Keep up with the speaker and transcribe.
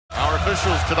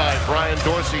officials tonight. Brian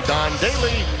Dorsey, Don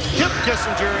Daly, Kip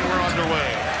Kissinger, and we're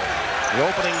underway. The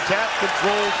opening tap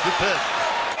controlled to Pitt.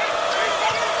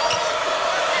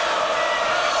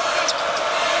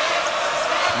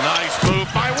 Nice move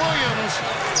by Williams.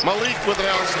 Malik with an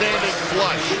outstanding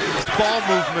flush. Ball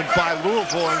movement by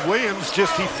Louisville, and Williams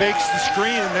he fakes the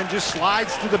screen and then just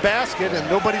slides to the basket, and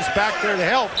nobody's back there to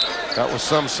help. That was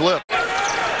some slip.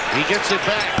 He gets it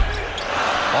back.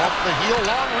 Off the heel,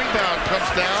 long rebound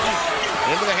comes down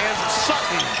into the hands of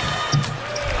Sutton.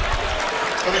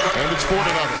 And it's 4-0.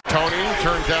 Tony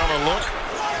turned down a look.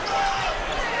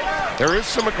 There is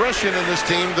some aggression in this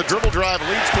team. The dribble drive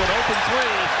leads to an open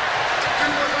three.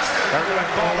 They're going to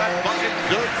call that bucket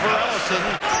good for Ellison.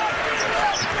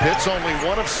 Pitt's only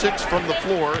 1 of 6 from the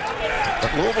floor.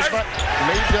 But Louisville's not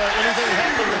made anything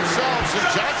happen themselves. And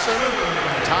Johnson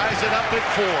ties it up at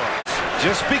 4.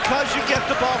 Just because you get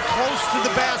the ball close to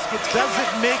the basket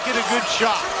doesn't make it a good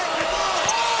shot.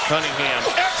 Cunningham,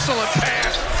 excellent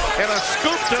pass. And a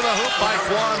scoop to the hoop by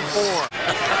Quan Ford.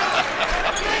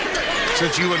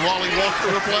 Since you and Wally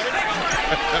Walker were playing.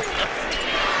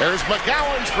 There's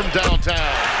McGowens from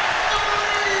downtown.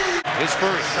 His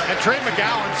first. And Trey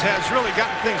McGowens has really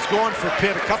gotten things going for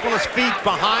Pitt. A couple of feet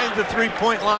behind the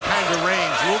three-point line kind of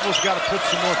range. Louisville's got to put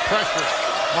some more pressure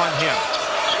on him.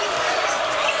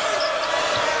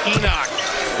 Enoch.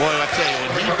 Boy, I tell you,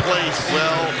 when he plays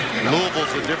well, Louisville's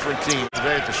a different team.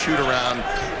 Today at the shoot-around,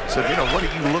 said, you know, what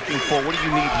are you looking for? What do you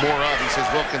need more of? He says,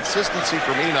 well, consistency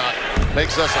from Enoch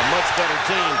makes us a much better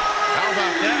team. How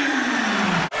about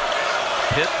that?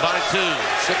 Pitt by 2.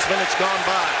 6 minutes gone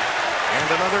by. And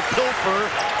another pilfer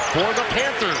for the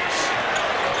Panthers.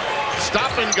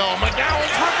 Stop and go.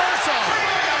 McGowan's reversal.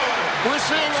 We're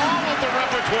seeing all of the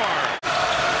repertoire.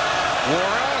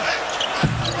 Wara.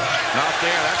 Not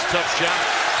there. That's a tough shot.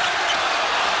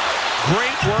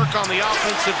 Great work on the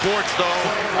offensive boards, though.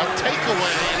 A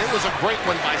takeaway, and it was a great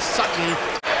one by Sutton.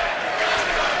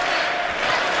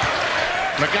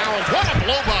 McGowan, what a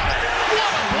blow-by.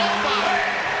 What a blow-by.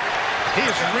 He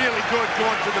is really good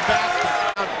going to the basket.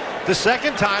 The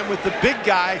second time with the big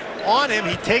guy on him,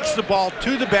 he takes the ball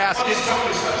to the basket.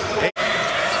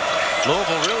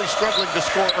 Louisville really struggling to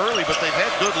score early, but they've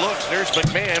had good looks. There's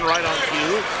McMahon right on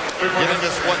cue, giving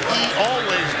us what he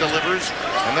always delivers,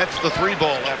 and that's the 3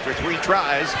 ball after 3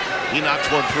 tries. He knocks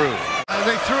one through. And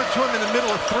they threw it to him in the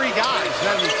middle of 3 guys.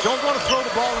 Now, you don't want to throw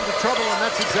the ball into trouble, and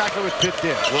that's exactly what Pitt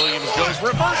did. Williams goes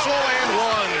reversal and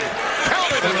 1.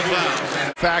 Counted in the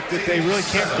foul. The fact that they really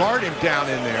can't guard him down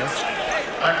in there.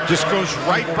 Just goes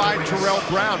right by Terrell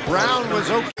Brown. Brown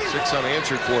was okay. 6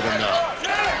 unanswered for them now.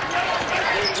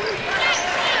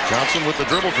 Johnson with the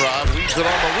dribble drive, leaves it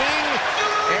on the wing,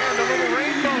 and a little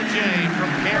rainbow J from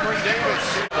Cameron Davis.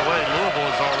 By the way, Louisville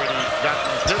has already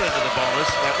gotten Pitt into the bonus.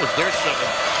 That was their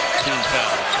 7th team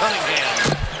foul.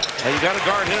 Cunningham, now you got to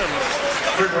guard him.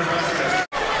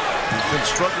 He's been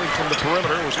struggling from the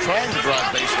perimeter, was trying to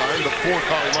drive baseline, but Ford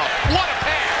caught him up. What a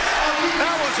pass!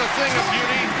 That was a thing of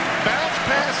beauty. Bounce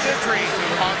pass entry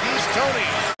on these Tony.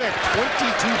 22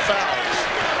 fouls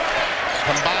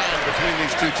combined between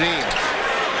these 2 teams.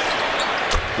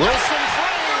 Wilson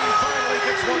Frame finally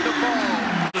gets one to fall.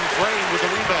 Frame with the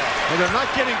rebound. And they're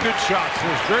not getting good shots.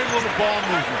 There's very little ball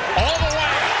movement. All the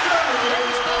way.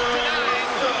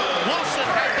 Wilson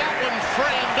had that one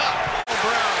framed up.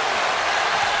 Brown.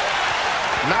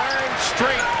 9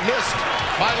 straight missed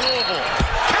by Louisville.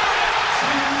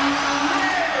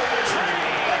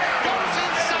 Goes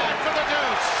inside for the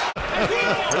deuce.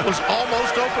 It was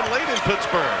almost open late in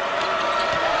Pittsburgh.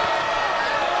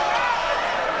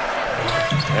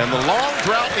 And the long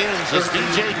drought ends as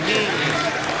DJ King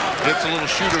gets a little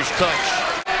shooter's touch.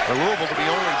 For Louisville to be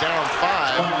only down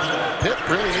 5. Pitt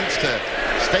really needs to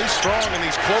stay strong in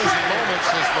these closing moments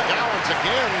as McGowens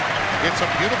again gets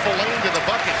a beautiful lane to the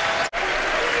bucket.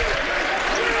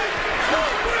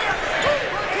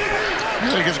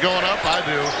 You think it's going up? I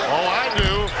do. Oh, I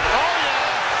do. Oh,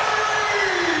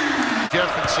 yeah.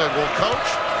 Jeff had said, well, coach,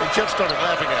 and Jeff started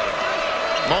laughing at him.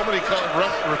 The moment he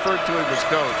referred to him as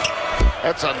coach.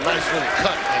 That's a nice little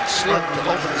cut and slip to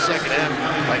open the second half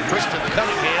by Christen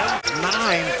Cunningham. 9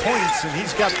 points, and he's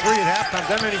got 3 at halftime.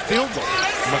 That many field goals.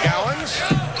 McGowens,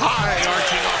 high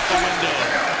arching off the window.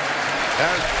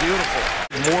 That's beautiful.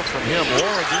 More from him.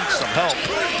 Laura needs some help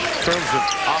in terms of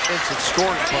offensive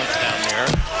scoring punch down there.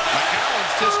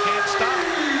 McGowens just can't stop.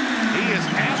 He is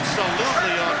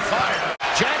absolutely on fire.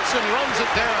 Jackson runs it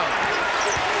down.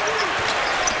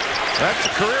 That's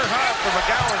a career high for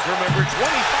McGowens, remember,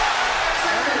 25.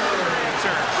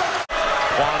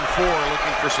 Juan 4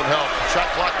 looking for some help. Shot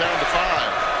clock down to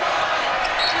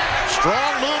 5.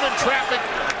 Strong move in traffic.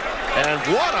 And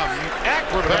what an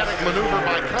acrobatic maneuver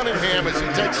by Cunningham as he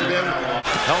takes it in,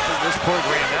 helping this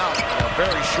program out in a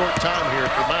very short time here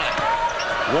for Mac.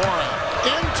 Warren,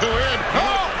 end-to-end.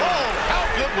 Oh, how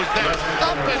good was that?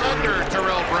 Up and under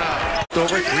Terrell Brown.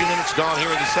 Over 3 minutes gone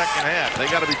here in the second half. They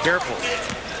got to be careful.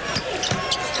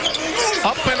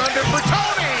 Up and under for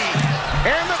Tony.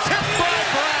 And the tip by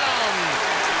Brown.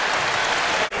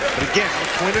 But again, he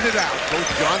pointed it out. Both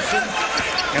Johnson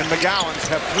and McGowens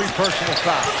have 3 personal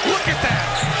fouls. Look at that.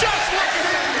 Just look at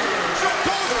it.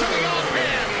 Goes to the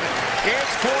offhand.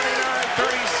 It's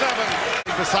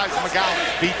 49-37. Besides McGowens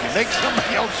beating, make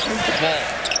somebody else shoot the ball.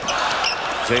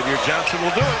 Xavier Johnson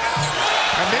will do it.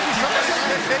 And maybe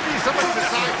somebody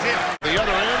besides him. The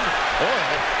other end. Boy,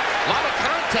 a lot of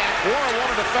contact. Warren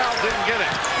wanted a foul, didn't get it.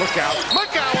 Look out.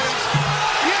 McGowens.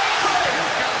 Yes!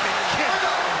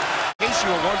 In case you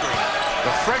were wondering, the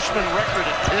freshman record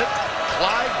at Pitt,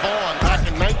 Clyde Vaughn back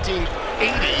in 1980.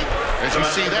 As you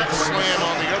see that slam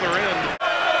on the other end.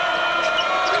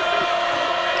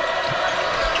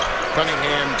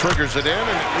 Cunningham triggers it in,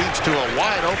 and it leads to a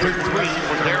wide open 3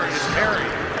 for Darius Perry.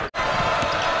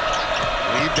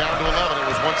 Lead down to 11. It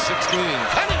was 116.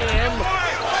 Cunningham.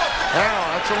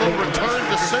 Now, that's a little return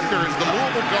to sender as the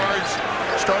Louisville guards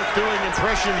start doing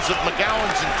impressions of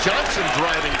McGowens and Johnson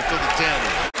driving to the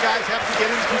 10. Guys have to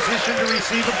get in position to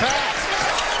receive a pass.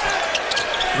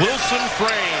 Wilson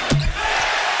frame.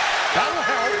 That'll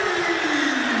help.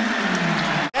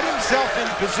 Get himself in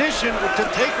position to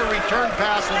take a return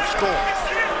pass and score.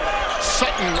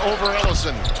 Sutton over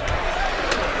Ellison.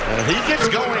 And he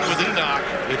gets going with Enoch.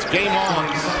 It's game on.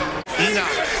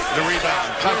 Enoch, the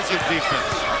rebound. That's good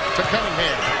defense. To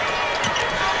Cunningham.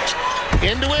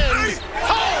 End to end.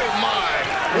 Oh my!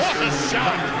 What a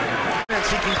shot!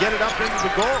 He can get it up into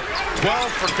the goal.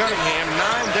 12 for Cunningham,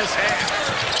 9 this half.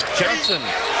 Johnson.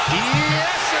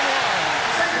 Yes, it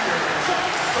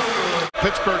was.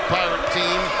 Pittsburgh Pirate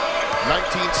team,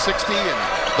 1960, and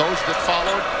those that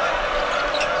followed.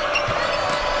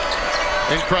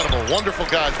 Incredible, wonderful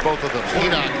guys, both of them.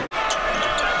 Enoch.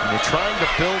 And they're trying to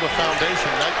build a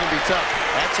foundation. That can be tough.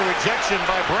 That's a rejection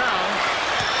by Brown.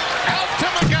 Out to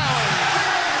McGowens.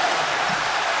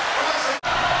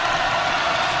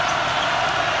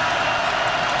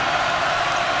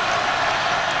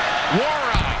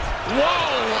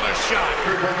 Whoa, what a shot.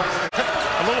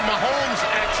 A little Mahomes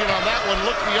action on that one.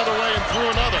 Looked the other way and threw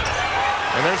another.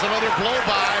 And there's another blow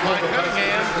by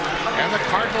Cunningham. And the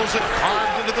Cardinals have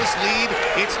carved into this lead.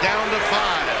 It's down to 5.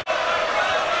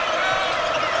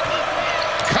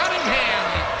 Cunningham.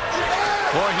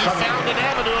 Boy, he found an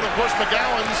avenue. And, of course,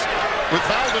 McGowens, with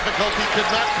foul difficulty, could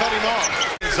not cut him off.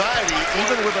 Anxiety,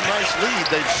 even with a nice lead,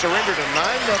 they've surrendered a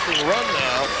 9-0 run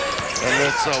now. And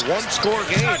it's a 1-score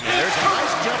game. And there's a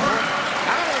nice jumper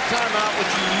out of the timeout,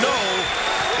 which you know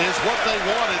is what they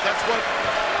wanted. That's what.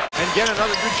 And get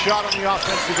another good shot on the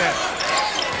offensive end.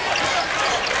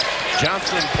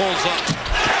 Johnson pulls up.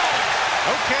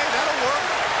 Okay, that'll work.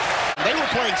 They were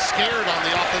playing scared on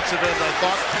the offensive end, I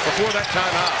thought, before that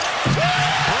timeout.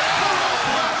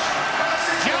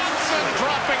 Johnson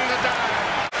dropping the dime.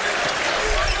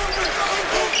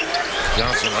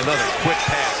 Johnson, another quick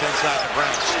pass inside the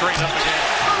Brown, straight up again.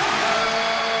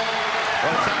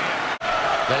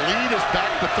 The lead is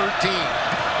back to 13.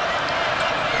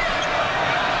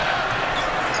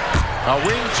 A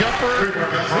wing jumper.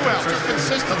 Who else?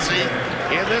 Consistency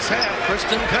in this half.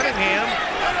 Christen Cunningham.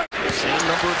 Same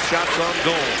number of shots on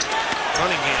goal.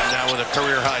 Cunningham now with a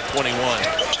career-high 21.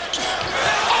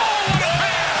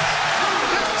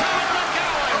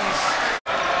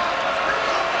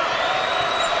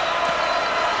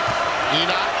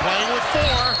 Enoch playing with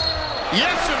 4.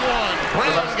 Yes, and 1.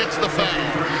 Brown gets the foul.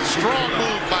 Strong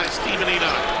move by Stephen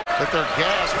Enoch. But they're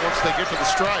gassed once they get to the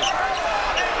stripe.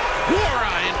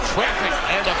 Wara in traffic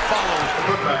and a follow.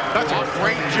 That's a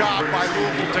great job by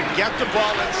Louisville to get the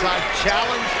ball inside,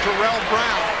 challenge Terrell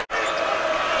Brown.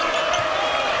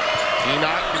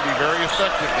 Enoch can be very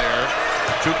effective there.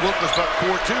 Chukwuka's about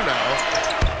 4-2 now.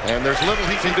 And there's little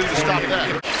he can do to stop that.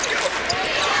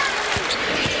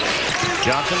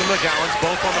 Johnson and McGowens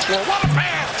both on the floor. What a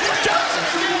pass! Johnson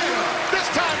again! This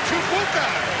time Chukwuka.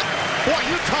 Boy,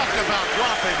 you talk about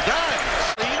dropping dimes.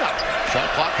 Shot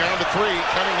clock down to 3.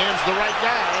 Cunningham's the right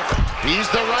guy.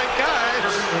 He's the right guy.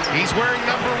 He's wearing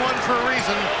number 1 for a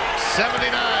reason.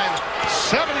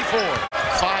 79-74.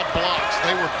 5 blocks.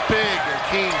 They were big and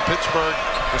keen, Pittsburgh,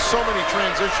 with so many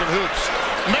transition hoops.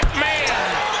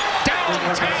 McMahon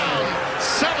downtown.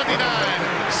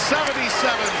 79-77.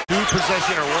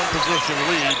 2-possession or 1-possession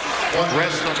lead.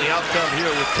 Rest on the outcome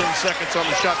here with 10 seconds on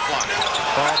the shot clock.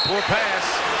 Poor pass.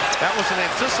 That was an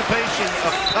anticipation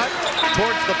of cut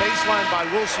towards the baseline by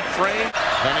Wilson Frame.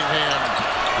 Cunningham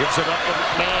gives it up to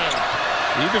McMahon.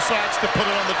 He decides to put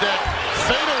it on the deck.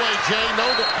 Fadeaway, Jay. No,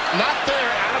 not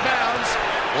there. Out of bounds.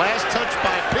 Last touch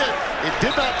by Pitt. It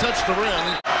did not touch the rim.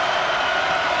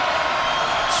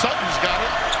 Sutton's got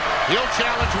it. He'll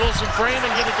challenge Wilson Frame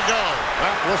and get it to go.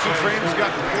 Well, Wilson Frame's got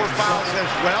 4 fouls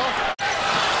as well.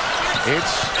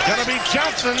 It's going to be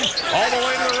Johnson all the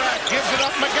way to the rack. Gives it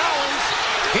up McGowens.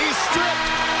 He's stripped.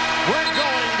 We're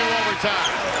going to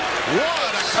overtime.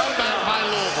 What a comeback by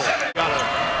Louisville. Got a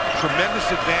tremendous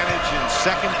advantage in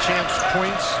second chance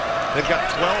points. They've got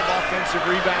 12 offensive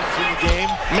rebounds in the game.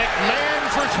 McMahon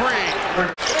for 3.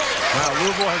 Now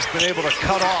Louisville has been able to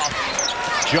cut off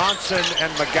Johnson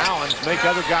and McGowens, make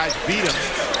other guys beat him.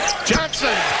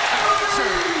 Johnson.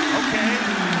 Okay.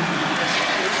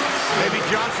 Maybe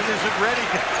Johnson isn't ready.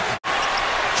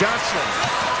 Johnson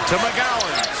to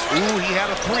McGowens. Ooh, he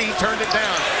had a 3, turned it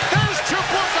down. There's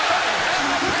Chukwuka.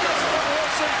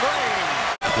 Wilson Frame.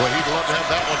 Well, he'd love to have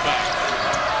that one back.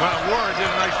 Well, Warren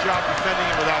did a nice job defending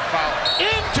him without foul.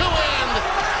 Into end.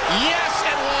 Yes,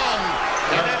 and 1.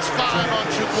 And that's 5 on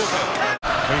Chukwuka.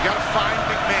 Well, you got to find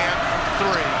McMahon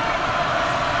from 3.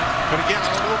 But again,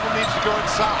 Louisville needs to go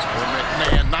inside. Well,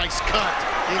 McMahon, nice cut.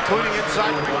 Including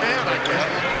inside McMahon, I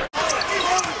guess.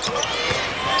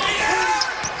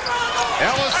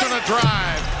 Ellison a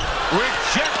drive.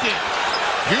 Rejected.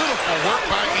 Beautiful work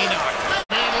by Enoch.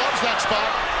 Man loves that spot.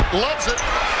 Loves it.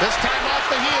 This time off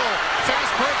the heel.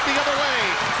 Fast break the other way.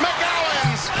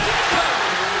 McGowens.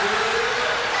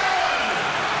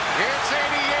 It's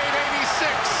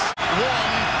 88-86. 1.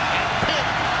 And Pitt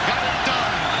got it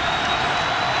done.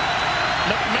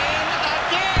 McMahon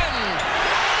again.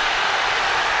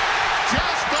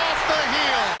 Just off the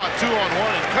heel. A 2-on-1.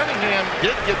 And Cunningham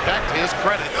did get back to his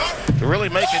credit to really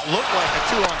make it look like a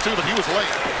 2-on-2, but he was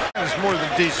late. That's more than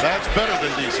decent. That's better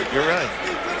than decent. You're right.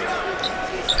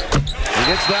 He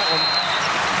gets that one.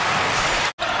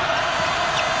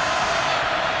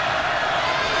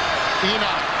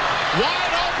 Enoch.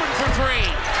 Wide open for 3.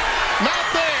 Not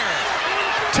there.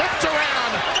 Tipped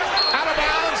around. Out of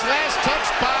bounds. Last touch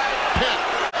by Pitt.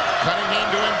 Cunningham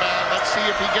to inbound. Let's see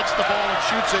if he gets the ball and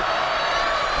shoots it.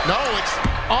 No, it's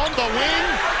on the wing.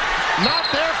 Not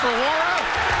there for Wara.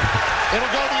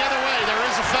 It'll go the other way. There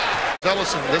is a foul.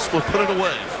 Ellison, this will put it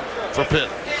away for Pitt.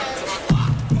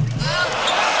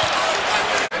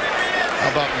 How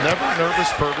about never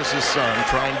nervous Purvis' son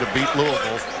trying to beat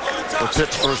Louisville for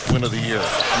Pitt's first win of the year?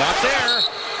 Not there.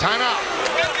 Timeout.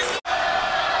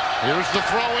 Here's the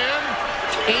throw in.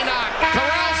 Enoch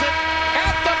corrals it.